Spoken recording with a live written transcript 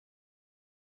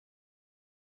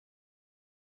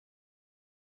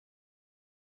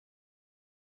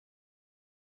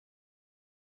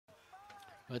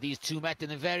Well, these two met in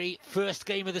the very first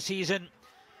game of the season,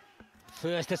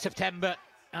 1st of September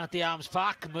at the Arms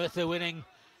Park. Merthyr winning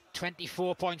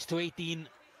 24 points to 18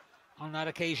 on that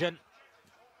occasion.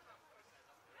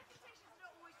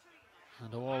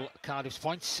 And all Cardiff's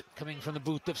points coming from the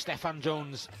boot of Steffan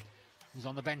Jones, who's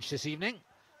on the bench this evening.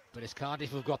 But it's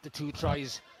Cardiff who've got the 2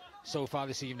 tries so far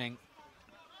this evening.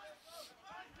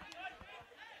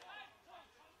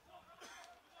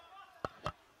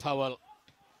 Powell,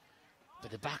 but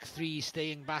the back 3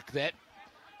 staying back there,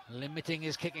 limiting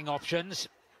his kicking options.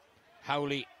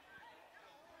 Howley,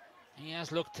 he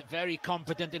has looked very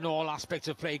competent in all aspects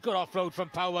of play. Good offload from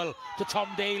Powell to Tom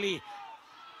Daly.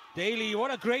 Daly,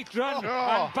 what a great run,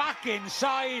 and back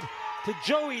inside to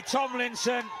Joey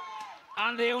Tomlinson,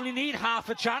 and they only need half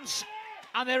a chance,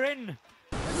 and they're in.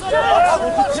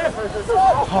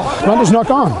 Randy's not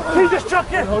gone. He just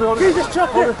chucked it. He just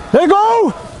chucked it. There you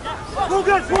go. All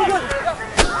good. All good.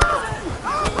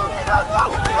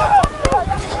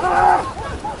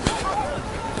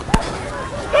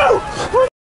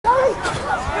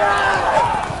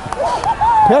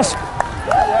 Yes.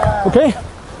 Okay.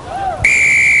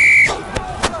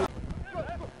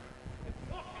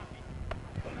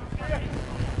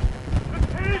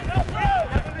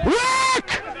 Look!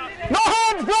 No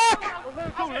hands, block!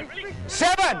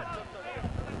 7.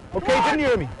 Okay, didn't you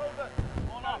hear me?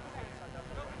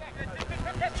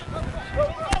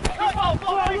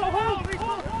 Hold